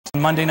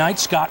Monday night,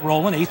 Scott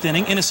Rowland, 8th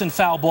inning, innocent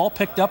foul ball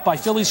picked up by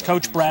Phillies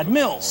coach Brad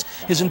Mills.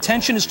 His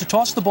intention is to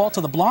toss the ball to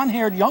the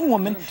blonde-haired young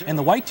woman in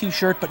the white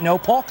T-shirt, but no,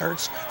 Paul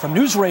Kurtz from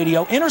News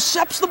Radio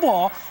intercepts the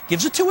ball,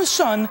 gives it to his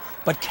son,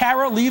 but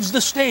Kara leaves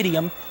the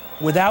stadium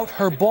without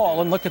her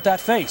ball, and look at that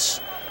face.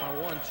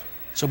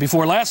 So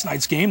before last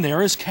night's game,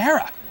 there is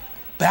Kara.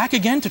 Back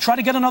again to try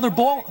to get another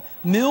ball.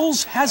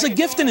 Mills has a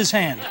gift in his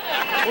hand.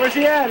 Where's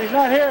he at? He's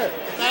not here.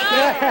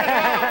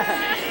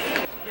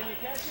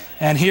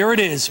 And here it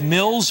is.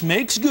 Mills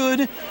makes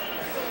good.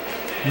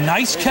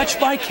 Nice catch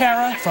by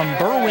Kara from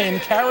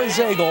Berwyn, Kara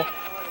Zagel.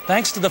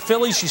 Thanks to the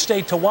Phillies, she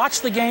stayed to watch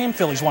the game.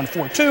 Phillies won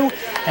 4-2,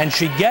 and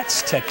she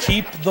gets to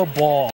keep the ball.